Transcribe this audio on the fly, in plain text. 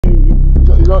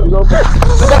don't.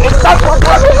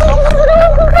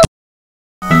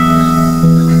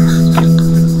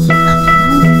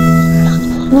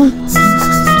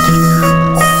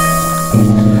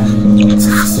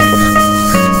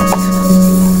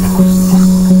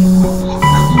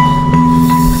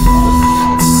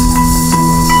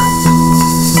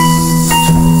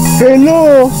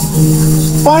 Hello,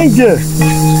 fine girl.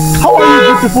 How are you,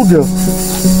 beautiful girl?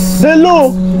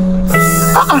 Hello,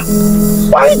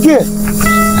 fine girl.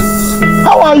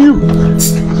 How are you?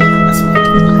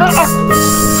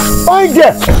 Fine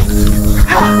girl.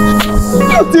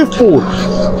 Beautiful.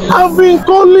 I've been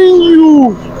calling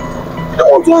you. You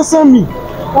don't want to answer me.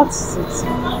 What is it?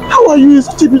 How are you?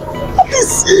 Such a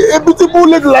beautiful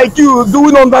lady like you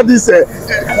doing under this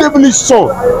devilish sun.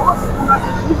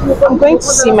 I'm going to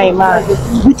see my man.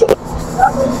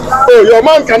 Oh, your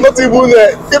man cannot even.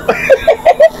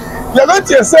 You're going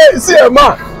to see a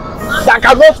man that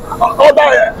cannot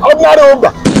ordinary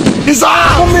Uber.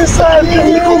 Come inside.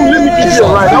 Come, let me give you a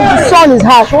ride. The sun is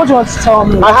harsh. What do you want to tell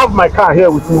me? I have my car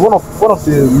here with me. One of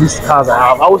the least cars I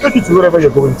have. I will take you to wherever you're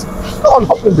going to. Come on,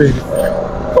 hop in, baby.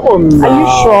 Come on. Now. Are you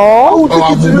sure? I will take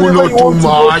you to wherever you want to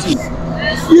go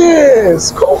to.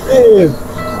 Yes, come in.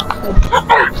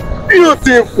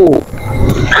 Beautiful.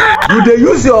 You dey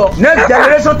use your next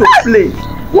generation to play.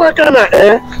 Why can't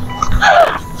I?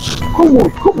 Come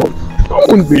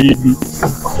on, baby.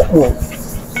 Come on.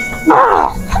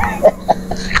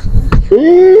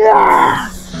 Yeah.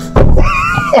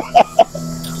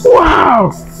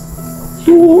 Wow.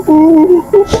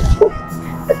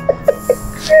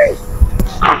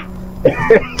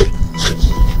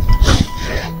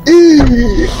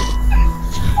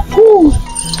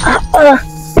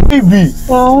 Baby.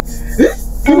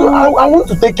 You know, I want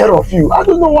to take care of you. I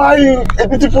don't know why a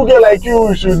beautiful girl like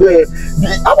you should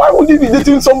why would you be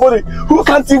dating somebody who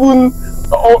can't even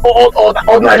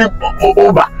ordinary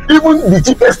Uber, even the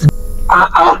cheapest?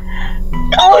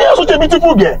 Oh, you're such a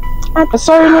beautiful girl. I'm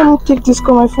sorry, let me take this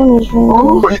call. My phone is ringing.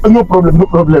 Oh, no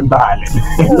problem, darling.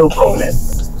 No problem.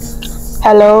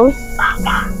 Hello?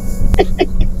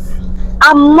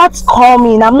 I'm not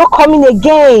coming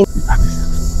again.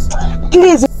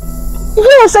 Please.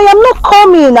 Yes, I am not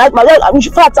coming. In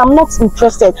fact, I'm not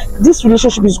interested. This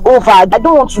relationship is over. I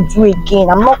don't want to do it again.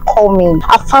 I'm not coming.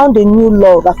 I found a new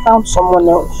love. I found someone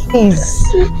else. Please.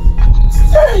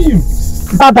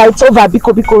 Baba, it's over.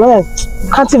 Biko.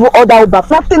 Can't even order Uber.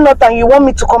 Nothing. You want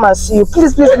me to come and see you.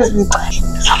 Please. I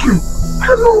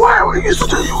don't know why.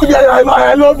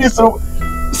 I love you so.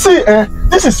 See,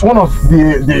 this is one of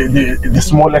the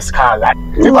smallest cars.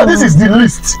 Because this is the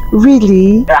least.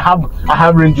 Really? I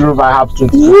have Range Rover. I have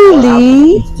 20.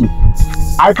 Really?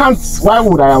 I can't. Why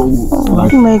would I? Oh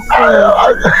my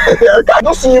God! I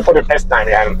just see you for the first time,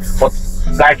 but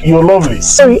like you're lovely.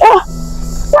 Sorry.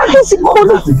 Why is he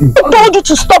calling? I told you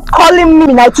to stop calling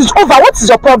me. Now it is over. What is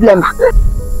your problem?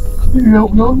 You're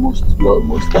almost.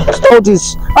 Stop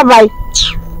this. Bye.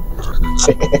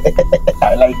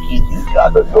 I like you. I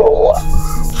don't know.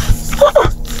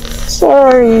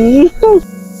 Sorry.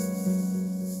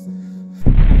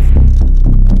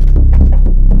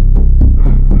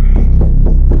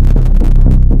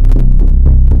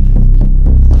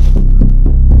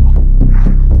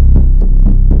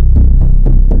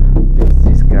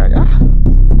 This guy,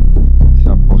 this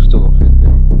apostle of it.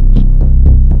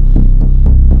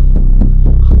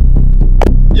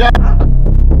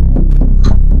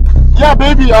 Yeah,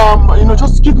 baby.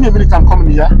 Just give me a minute. I'm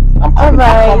coming. Yeah, I'm coming.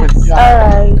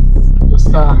 Alright. Just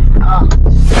You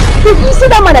see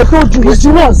that man I told you? He's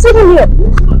the one. See him here.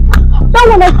 That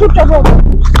one I told you about.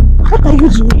 What are you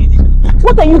doing?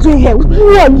 What are you doing here?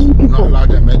 Who are you people?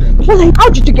 How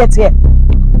did you get here?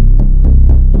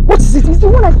 What is it? It's the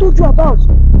one I told you about.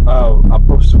 Oh,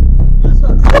 Apostle.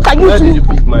 What are you doing? Where did you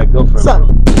pick my girlfriend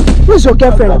from? Who's your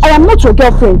girlfriend? I am not your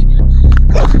girlfriend.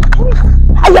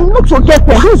 I am not your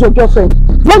girlfriend. Who is your girlfriend?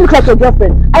 You don't look like your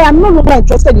girlfriend. I am no longer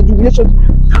interested in the relationship.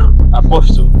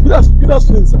 Apostle. That's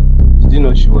sir. Did you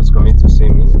know she was coming to see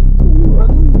me? No, I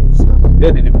don't know, sir.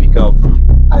 Where did you pick her up from?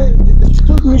 She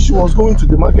told me she was going to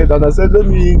the market and I said, let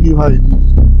me give her a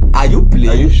lift. Are you playing?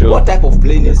 Are you sure? What type of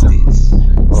plane is this?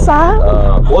 Sir?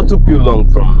 What took you long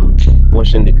from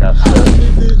washing the car?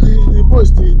 The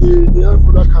boys, they have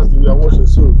other cars they were washing,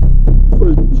 so before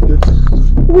you get it.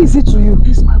 Who is it to you?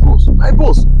 He's my boss. My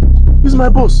boss. He's my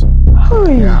boss.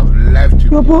 Hey, I've left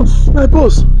you. your boss. My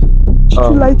boss. Did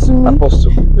you lie to me?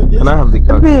 Apostle, can I have the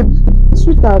car? Babe,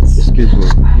 sweetheart. Excuse me.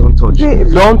 Don't touch me.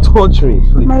 Don't touch me,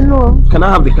 please. My love. Can I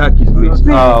have the car keys, please?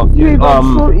 Babe,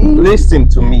 I'm sorry. Listen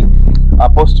to me,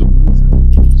 Apostle.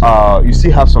 You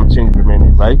still have some change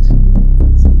remaining, right?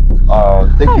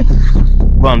 Take it.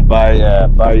 Go and buy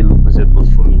Lucozade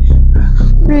both for me.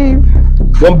 Babe.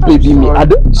 Don't baby me.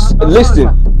 Listen.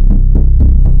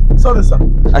 Sorry, sir.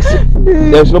 I said,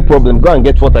 there's no problem. Go and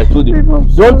get what I told you.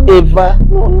 Don't ever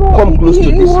come close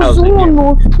to this house again.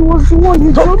 No, it was the one.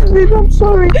 You don't, babe. I'm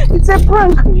sorry. It's a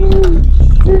prank.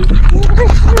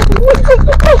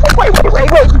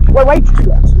 Wait.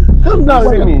 Calm down.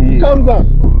 Calm down.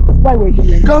 Why were you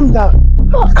lying? Calm down.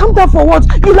 Calm down for what?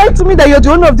 You lied to me that you're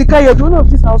the owner of the car. You're the owner of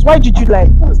this house. Why did you lie?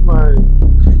 That's my.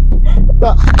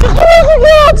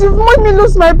 You've made me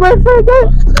lose my boyfriend.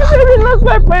 You made me lose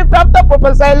my boyfriend after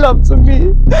proposing love to me.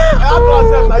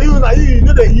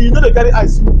 You know they carry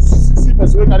ice. See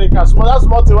person carry car. That's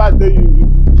small thing. Why they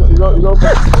you don't.